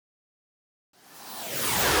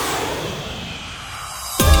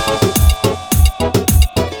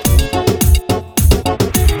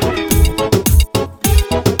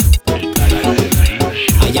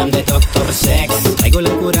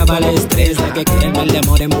que cura el mal de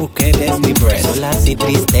amor en mujeres. Mi breath, solas y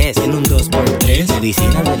tristes en un 2x3.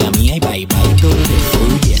 Medicina de la mía y bye bye dolores.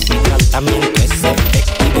 Huye, mi tratamiento es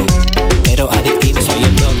efectivo, pero adictivo. Soy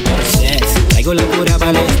el DrSex, traigo la cura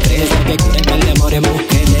para el estrés. La que cura el mal de amor en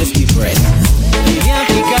mujeres. Mi breath. Vine a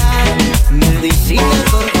aplicar medicina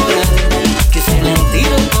corporal, que es el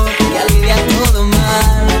antídoto que alivia todo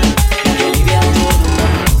mal, que alivia todo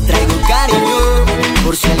mal. Traigo cariño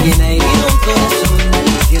por si alguien ha herido un corazón,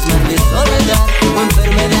 si es mal de soledad o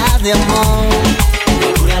enfermedad de amor.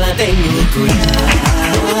 La cura la tengo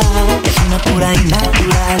curada, es una pura y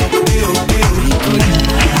natural. Mi cura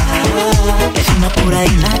es una pura y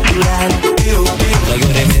natural. Traigo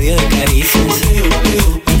remedio de caricias,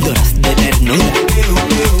 píldoras de ternura,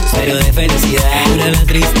 cero de felicidad, cura la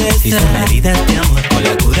tristeza y son heridas de amor. Con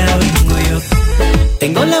la cura vengo yo.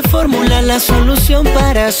 Tengo la fórmula, la solución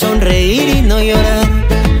para sonreír y no llorar.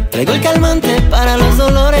 Traigo el calmante para los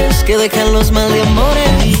dolores que dejan los mal de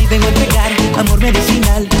amores. Y vengo a entregar amor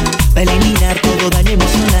medicinal para eliminar todo daño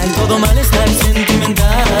emocional, todo malestar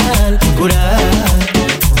sentimental. Curar.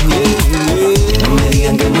 No me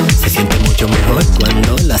digan que no, se siente mucho mejor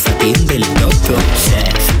cuando las atiende el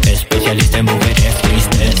DrSex, especialista en mujeres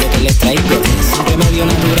tristes. Lo que les traigo es un remedio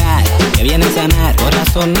natural que viene a sanar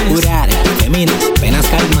corazones, curar féminas, penas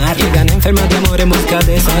calmar. Llegan enfermas de amor en busca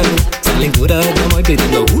de salud, salen curadas de amor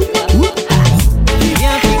gritando Vine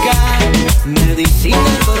a aplicar medicina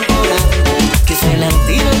corporal, que es el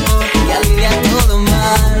antídoto que alivia todo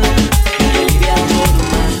mal, que alivia todo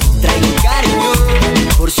mal. Traigo cariño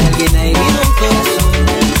por si alguien ha herido un corazón,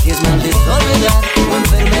 si es mal de soledad o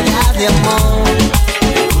enfermedad de amor.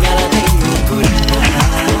 La cura la tengo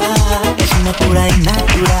curada, es una pura y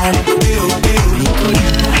natural. Mi cura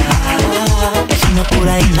es una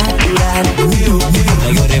pura y natural.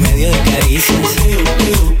 Traigo remedio de caricias,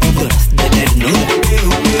 píldoras de ternura,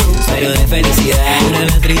 cero de felicidad, cura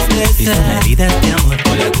la tristeza y son heridas de amor.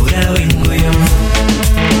 Con la cura vengo yo.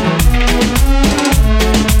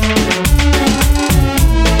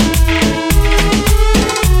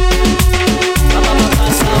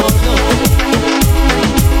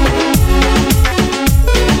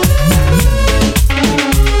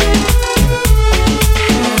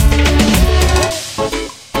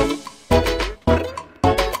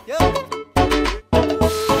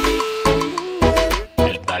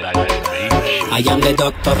 I am the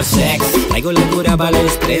DrSex, traigo la cura para el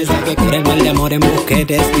estrés, la que cura el mal de amor en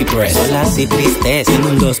mujeres. Mi breath, solas y tristes en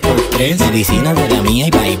un 2x3. Medicina de la mía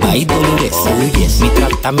y bye bye dolores. Huye, mi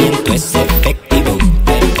tratamiento es efectivo,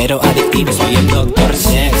 pero adictivo. Soy el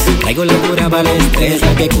DrSex, traigo la cura para el estrés,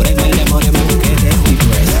 la que cura el mal de amor en mujeres. Mi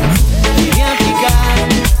breath. Vine a aplicar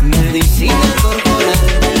medicina corporal,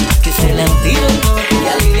 que es el antídoto que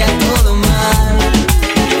alivia todo mal,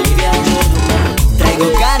 que alivia todo mal. Traigo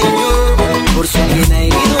cariño por si alguien ha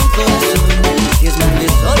herido un corazón, si es mal de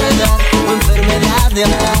soledad o enfermedad de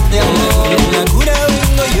amor, de amor. La cura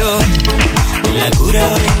vengo yo, la cura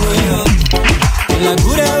vengo yo, la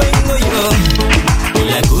cura vengo yo,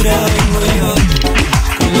 la cura vengo yo,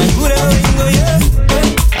 la cura vengo yo.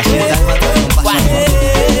 Así es, DalmatΔ con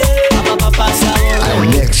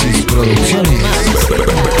RmX Producciones.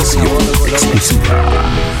 Exclusiva.